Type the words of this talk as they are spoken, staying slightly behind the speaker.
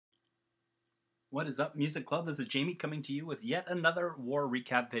What is up, Music Club? This is Jamie coming to you with yet another war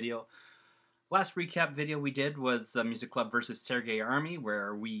recap video. Last recap video we did was Music Club versus Sergei Army,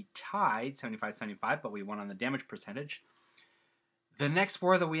 where we tied 75-75, but we won on the damage percentage. The next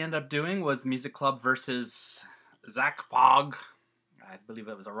war that we ended up doing was Music Club versus Zakpog. I believe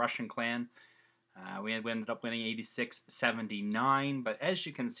it was a Russian clan. We ended up winning 86-79, but as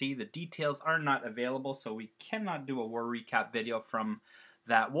you can see, the details are not available, so we cannot do a war recap video from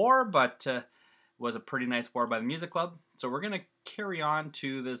that war, but was a pretty nice war by the Music Club. So we're going to carry on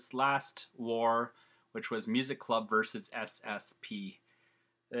to this last war, which was Music Club versus SSP.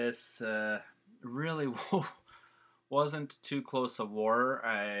 This really wasn't too close a war.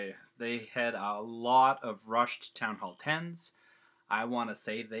 They had a lot of rushed Town Hall 10s. I want to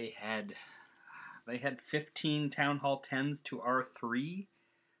say they had 15 Town Hall 10s to our 3.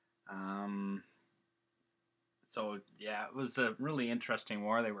 So, yeah, it was a really interesting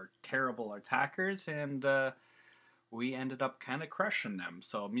war. They were terrible attackers, and we ended up kind of crushing them.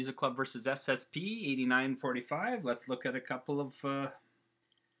 So, Music Club versus SSP, 89-45. Let's look at a couple of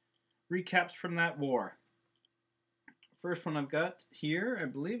recaps from that war. First one I've got here, I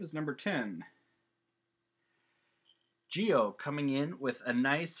believe, is number 10. Geo coming in with a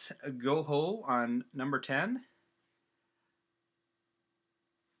nice go-ho on number 10.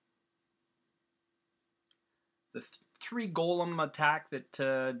 The 3 golem attack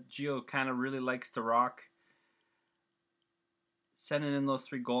that Geo kind of really likes to rock. Sending in those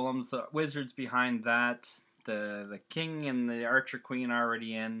 3 golems. The wizards behind that. The king and the archer queen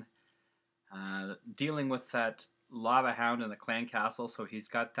already in. Dealing with that lava hound in the clan castle. So he's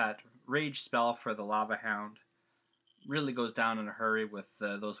got that rage spell for the lava hound. Really goes down in a hurry with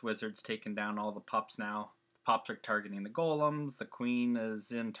those wizards taking down all the pups now. The pups are targeting the golems. The queen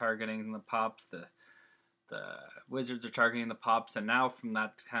is in targeting the pups. The wizards are targeting the pups, and now from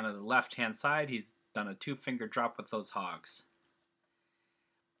that kind of the left-hand side, he's done a 2-finger drop with those hogs.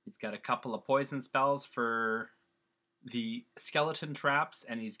 He's got a couple of poison spells for the skeleton traps,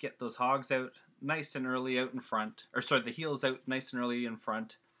 and he's get those hogs out nice and early out in front. Or sorry, the heals out nice and early in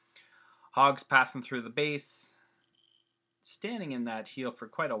front. Hogs pathing through the base, standing in that heal for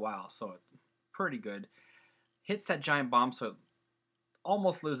quite a while, so pretty good. Hits that giant bomb, so it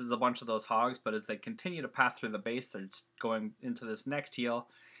almost loses a bunch of those hogs, but as they continue to pass through the base, they're going into this next heal.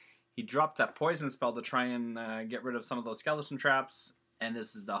 He dropped that poison spell to try and get rid of some of those skeleton traps, and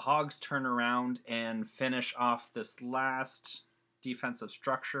this is the hogs turn around and finish off this last defensive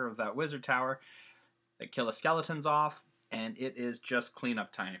structure of that wizard tower. They kill the skeletons off, and it is just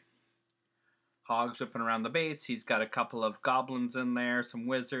cleanup time. Hogs whipping around the base. He's got a couple of goblins in there, some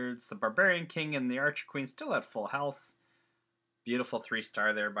wizards. The Barbarian King and the Archer Queen still at full health. Beautiful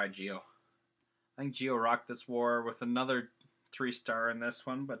 3-star there by Geo. I think Geo rocked this war with another 3-star in this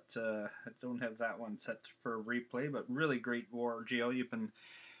one, but I don't have that one set for replay. But really great war, Geo. You've been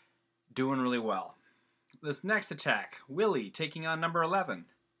doing really well. This next attack, Willie taking on number 11.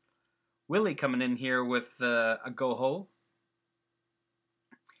 Willie coming in here with a go-ho.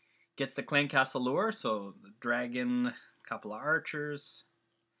 Gets the Clan Castle lure, so the dragon, a couple of archers.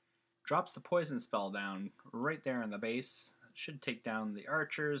 Drops the poison spell down right there in the base. Should take down the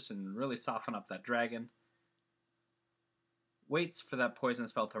archers and really soften up that dragon. Waits for that poison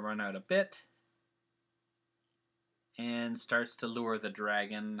spell to run out a bit. And starts to lure the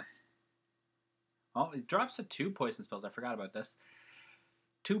dragon. Oh, it drops the 2 poison spells. I forgot about this.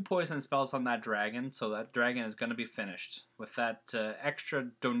 2 poison spells on that dragon, so that dragon is going to be finished. With that extra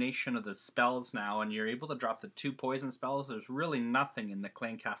donation of the spells now, and you're able to drop the 2 poison spells, there's really nothing in the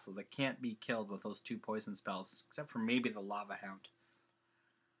clan castle that can't be killed with those 2 poison spells, except for maybe the lava hound.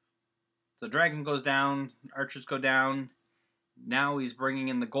 So dragon goes down, archers go down. Now he's bringing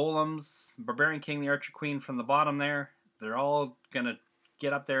in the golems, Barbarian King, the Archer Queen from the bottom there. They're all going to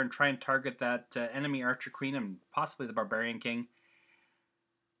get up there and try and target that enemy Archer Queen and possibly the Barbarian King.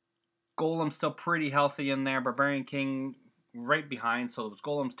 Golem's still pretty healthy in there. Barbarian King right behind, so those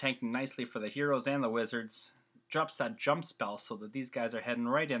golems tanking nicely for the heroes and the wizards. Drops that jump spell so that these guys are heading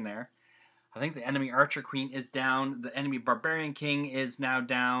right in there. I think the enemy Archer Queen is down. The enemy Barbarian King is now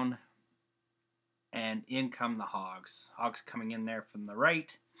down. And in come the hogs. Hogs coming in there from the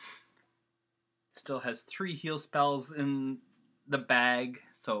right. Still has 3 heal spells in the bag,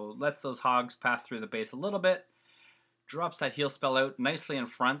 so lets those hogs pass through the base a little bit. Drops that heal spell out nicely in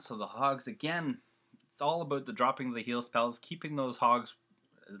front, so the hogs, again, it's all about the dropping of the heal spells, keeping those hogs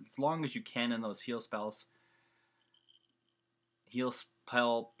as long as you can in those heal spells. Heal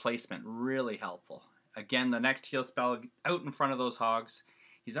spell placement, really helpful. Again, the next heal spell out in front of those hogs.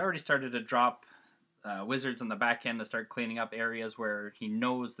 He's already started to drop wizards on the back end to start cleaning up areas where he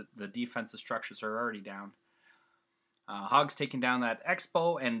knows that the defensive structures are already down. Hog's taking down that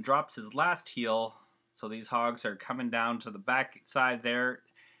Expo and drops his last heal. So these Hogs are coming down to the back side there,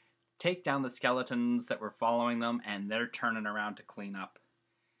 take down the skeletons that were following them, and they're turning around to clean up.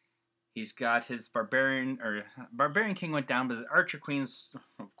 He's got his Barbarian King went down, but the Archer Queen's,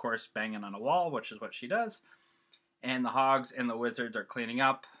 of course, banging on a wall, which is what she does. And the Hogs and the Wizards are cleaning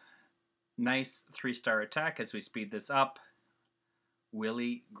up. Nice 3-star attack as we speed this up.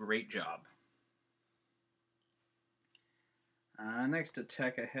 Willie, great job. Next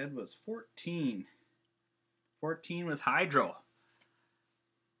attack ahead was 14. 14 was Hydro.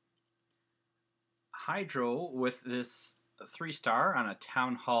 Hydro with this 3-star on a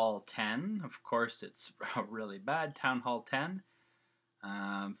Town Hall 10. Of course, it's a really bad Town Hall 10.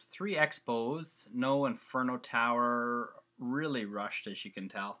 3 Expos, no Inferno Tower, really rushed as you can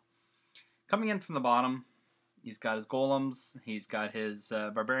tell. Coming in from the bottom, he's got his Golems, he's got his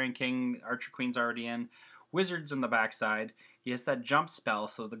Barbarian King, Archer Queen's already in, Wizards on the backside. He has that jump spell,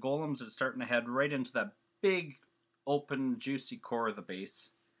 so the Golems are starting to head right into that big, open, juicy core of the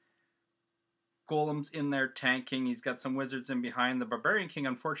base. Golems in there tanking. He's got some Wizards in behind. The Barbarian King,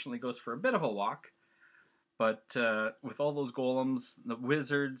 unfortunately, goes for a bit of a walk. But with all those Golems, the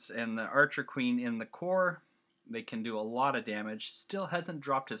Wizards, and the Archer Queen in the core, they can do a lot of damage. Still hasn't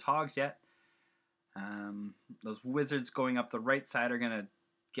dropped his Hogs yet. Those Wizards going up the right side are going to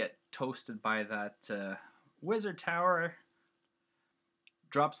get toasted by that Wizard Tower.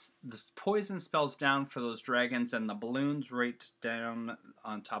 Drops the poison spells down for those dragons and the balloons right down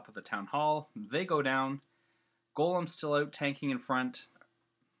on top of the Town Hall. They go down. Golem's still out tanking in front.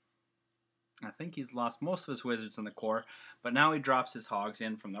 I think he's lost most of his Wizards in the core, but now he drops his Hogs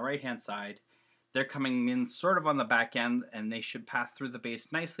in from the right-hand side. They're coming in sort of on the back end, and they should path through the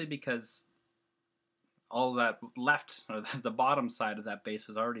base nicely because all that left, or the bottom side of that base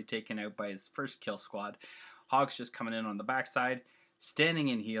was already taken out by his first kill squad. Hogs just coming in on the backside. Standing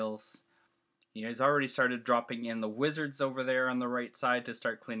in heals. He's already started dropping in the Wizards over there on the right side to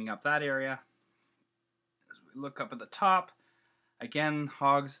start cleaning up that area. As we look up at the top, again,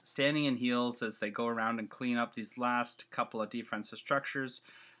 Hogs standing in heals as they go around and clean up these last couple of defensive structures.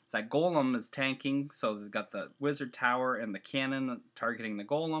 That Golem is tanking, so they've got the Wizard Tower and the cannon targeting the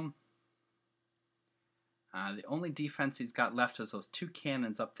Golem. The only defense he's got left is those 2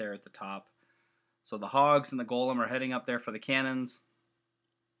 cannons up there at the top. So the Hogs and the Golem are heading up there for the cannons.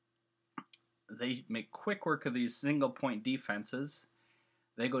 They make quick work of these single point defenses.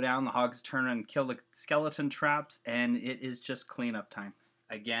 They go down, the Hogs turn and kill the skeleton traps, and it is just cleanup time.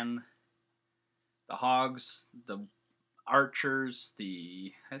 Again, the Hogs, the Archers,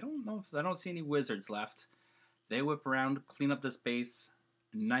 I don't see any Wizards left. They whip around, clean up this base.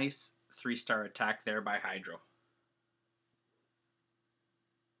 Nice 3-star attack there by Hydro.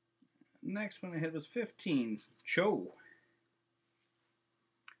 Next one ahead was 15, Cho.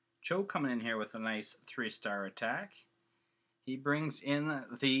 Cho coming in here with a nice 3-star attack. He brings in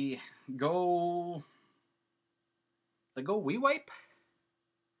the Go Wee Wipe.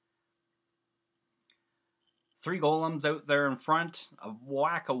 3 Golems out there in front, a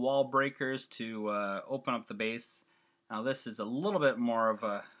whack of wall breakers to open up the base. Now this is a little bit more of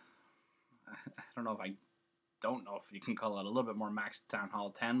a, I don't know if you can call it a little bit more max Town Hall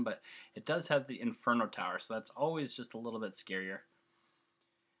 10, but it does have the Inferno Tower, so that's always just a little bit scarier.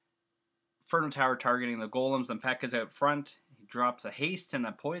 Inferno Tower targeting the Golems and P.E.K.K.A.'s out front. He drops a haste and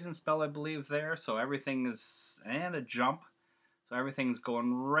a poison spell, I believe, there, so everything is, and a jump. So everything's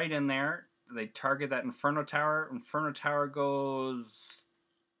going right in there. They target that Inferno Tower. Inferno Tower goes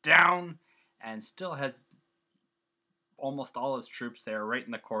down and still has almost all his troops there right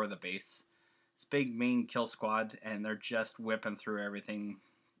in the core of the base. This big main kill squad, and they're just whipping through everything.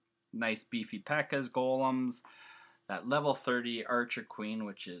 Nice beefy P.E.K.K.A.'s, Golems. That level 30 Archer Queen,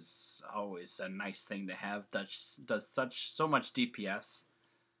 which is always a nice thing to have, does so much DPS.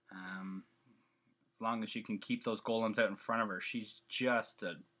 As long as you can keep those Golems out in front of her, she's just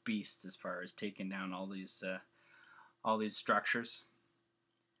a beast as far as taking down all these structures.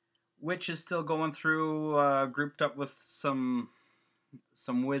 Witch is still going through, grouped up with some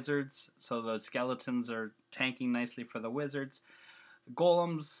Wizards, so the skeletons are tanking nicely for the Wizards. The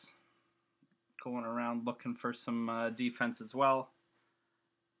Golems going around looking for some defense as well.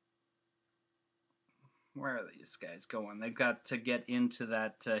 Where are these guys going? They've got to get into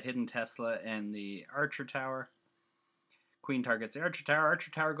that hidden Tesla and the Archer Tower. Queen targets the Archer Tower.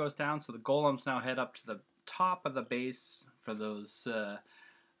 Archer Tower goes down, so the Golems now head up to the top of the base for those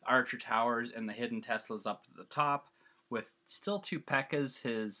Archer Towers, and the hidden Teslas up at the top with still 2 P.E.K.K.A.'s,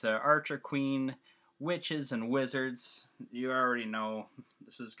 his Archer Queen, Witches and wizards, you already know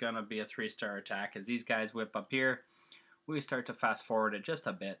this is going to be a 3-star attack. As these guys whip up here, we start to fast forward it just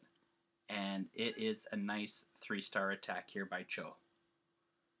a bit, and it is a nice 3-star attack here by Cho.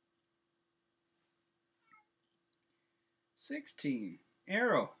 16,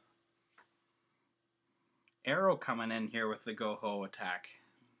 Arrow. Arrow coming in here with the Go-Ho attack.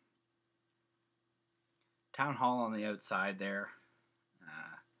 Town Hall on the outside there.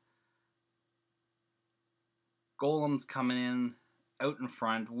 Golems coming in out in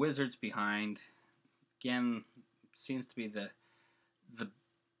front, wizards behind. Again, seems to be the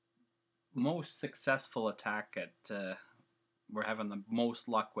most successful attack at we're having the most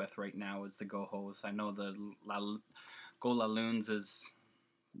luck with right now is the Go-Hos. I know the Go-La-Loons is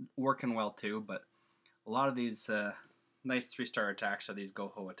working well too, but a lot of these nice 3-star attacks are these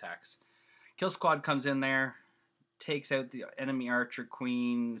Go-Ho attacks. Kill Squad comes in there, takes out the enemy Archer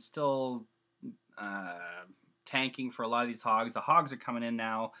Queen, still tanking for a lot of these Hogs. The Hogs are coming in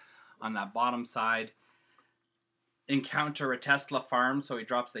now on that bottom side. Encounter a Tesla farm, so he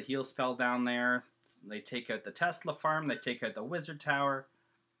drops the heal spell down there. They take out the Tesla farm, they take out the Wizard Tower.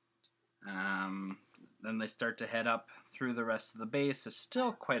 Then they start to head up through the rest of the base. There's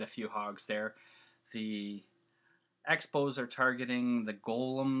still quite a few Hogs there. The Expos are targeting the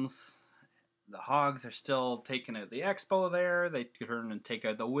Golems. The Hogs are still taking out the Expo there. They turn and take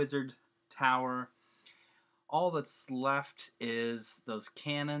out the Wizard Tower. All that's left is those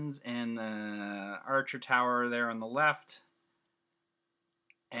cannons and the Archer Tower there on the left.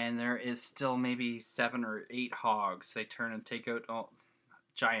 And there is still maybe 7 or 8 Hogs. They turn and take out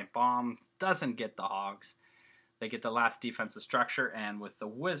Giant Bomb. Doesn't get the Hogs. They get the last defensive structure. And with the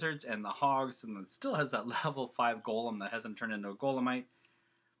Wizards and the Hogs, and it still has that level 5 Golem that hasn't turned into a Golemite,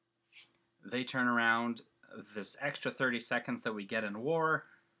 they turn around. This extra 30 seconds that we get in war.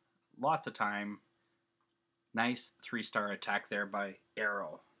 Lots of time. Nice 3-star attack there by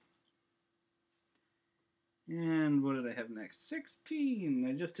Arrow. And what did I have next? 16.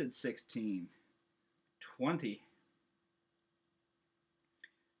 I just did 16. 20.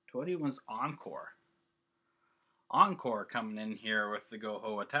 20 was Encore. Encore coming in here with the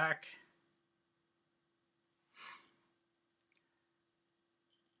Go-Ho attack.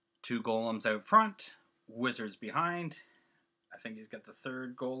 2 Golems out front. Wizards behind. I think he's got the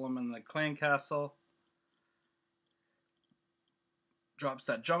 3rd Golem in the clan castle. Drops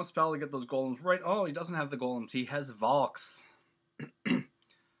that jump spell to get those Golems right. Oh, he doesn't have the Golems. He has Valks.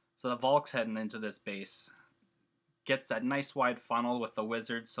 So the Valk's heading into this base. Gets that nice wide funnel with the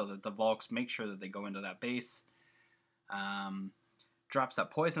Wizards so that the Valks make sure that they go into that base. Drops that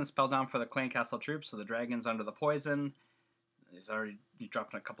poison spell down for the clan castle troops, so the dragon's under the poison. He's already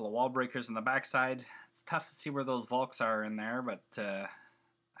dropping a couple of wall breakers on the backside. It's tough to see where those Valks are in there, but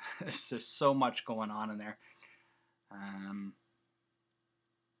there's just so much going on in there.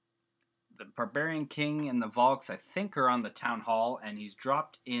 The Barbarian King and the Valks, I think, are on the Town Hall, and he's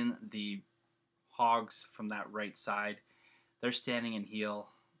dropped in the Hogs from that right side. They're standing in heal.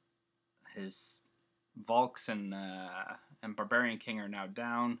 His Valks and Barbarian King are now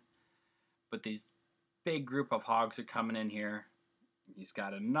down, but these big group of Hogs are coming in here. He's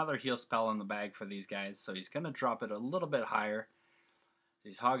got another heal spell in the bag for these guys, so he's going to drop it a little bit higher.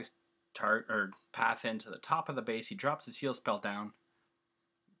 These Hogs path into the top of the base. He drops his heal spell down.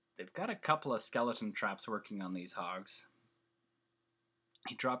 They've got a couple of skeleton traps working on these Hogs.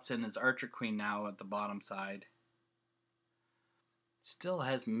 He drops in his Archer Queen now at the bottom side. Still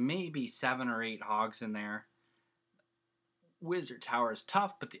has maybe 7 or 8 Hogs in there. Wizard Tower is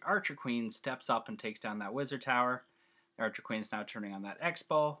tough, but the Archer Queen steps up and takes down that Wizard Tower. The Archer Queen is now turning on that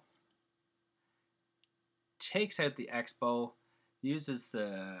Expo. Takes out the Expo. Uses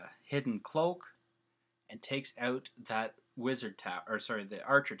the Hidden Cloak. And takes out that Wizard Tower, the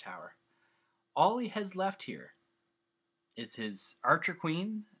Archer Tower. All he has left here is his Archer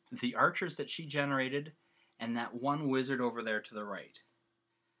Queen, the archers that she generated, and that one wizard over there to the right.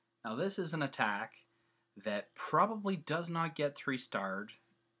 Now this is an attack that probably does not get 3-starred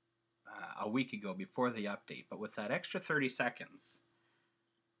a week ago before the update, but with that extra 30 seconds,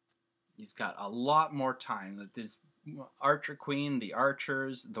 he's got a lot more time. That this Archer Queen, the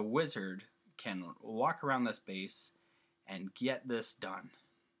archers, the wizard can walk around this base and get this done.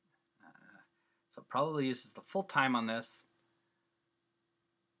 So probably uses the full time on this.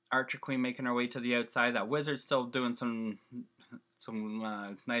 Archer Queen making her way to the outside. That wizard still doing some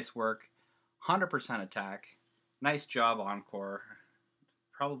nice work. 100% attack. Nice job, Encore.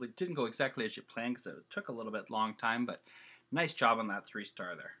 Probably didn't go exactly as you planned because it took a little bit long time, but nice job on that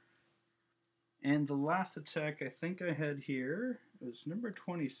 3-star there. And the last attack I think I had here was number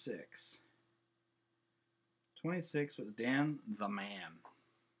 26. 26 was Dan the Man.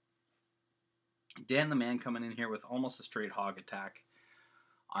 Dan the Man coming in here with almost a straight hog attack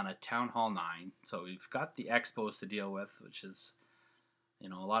on a Town Hall 9. So we've got the Expos to deal with, which is, you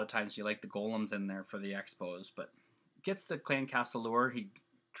know, a lot of times you like the golems in there for the Expos, but gets the Clan Castle lure. He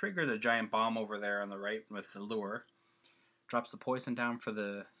triggered a giant bomb over there on the right with the lure. Drops the poison down for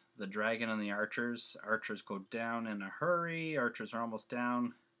the dragon and the archers. Archers go down in a hurry. Archers are almost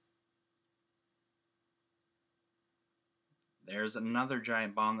down. There's another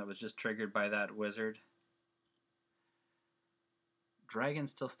giant bomb that was just triggered by that wizard. Dragon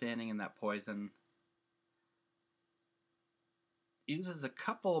still standing in that poison. Uses a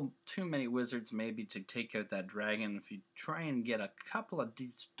couple too many wizards maybe to take out that dragon. If you try and get a couple of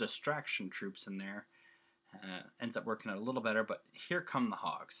distraction troops in there, ends up working out a little better. But here come the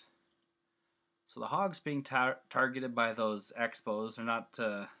hogs. So the hogs being targeted by those Expos. They're not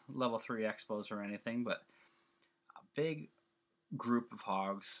level 3 Expos or anything, but a big group of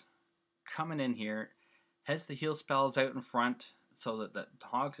hogs coming in here. Has the heal spells out in front so that the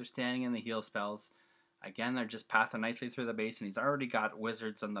hogs are standing in the heal spells. Again, they're just pathing nicely through the base, and he's already got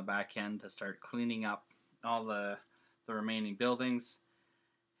wizards on the back end to start cleaning up all the remaining buildings.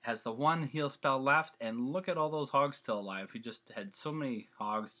 Has the one heal spell left, and look at all those hogs still alive. He just had so many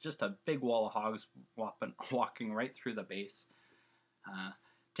hogs, just a big wall of hogs walking right through the base.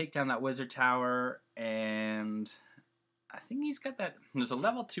 Take down that wizard tower, and I think he's got that. There's a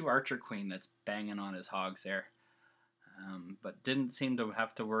level 2 archer queen that's banging on his hogs there. But didn't seem to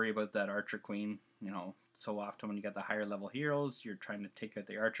have to worry about that archer queen. You know, so often when you got the higher level heroes, you're trying to take out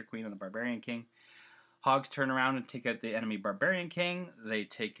the archer queen and the barbarian king. Hogs turn around and take out the enemy barbarian king. They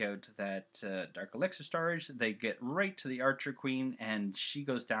take out that dark elixir storage. They get right to the archer queen, and she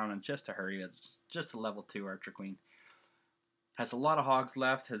goes down in just a hurry. It's just a level 2 archer queen. Has a lot of hogs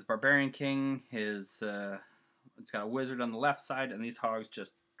left. His barbarian king, it's got a wizard on the left side, and these hogs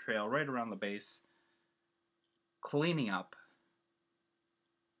just trail right around the base, cleaning up.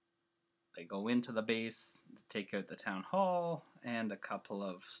 They go into the base, take out the town hall and a couple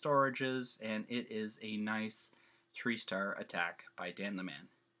of storages, and it is a nice 3-star attack by Dan the Man.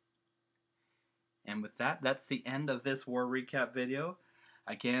 And with that, that's the end of this war recap video.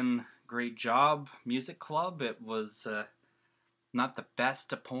 Again, great job, Music Club. It was not the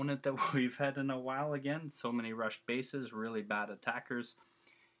best opponent that we've had in a while again. So many rushed bases, really bad attackers,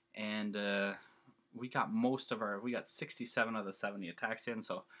 and we got 67 of the 70 attacks in,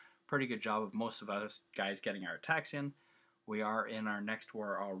 so pretty good job of most of us guys getting our attacks in. We are in our next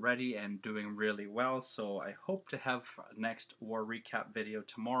war already and doing really well, so I hope to have a next war recap video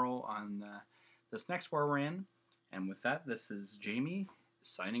tomorrow on this next war we're in. And with that, this is Jamie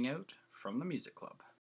signing out from the Music Club.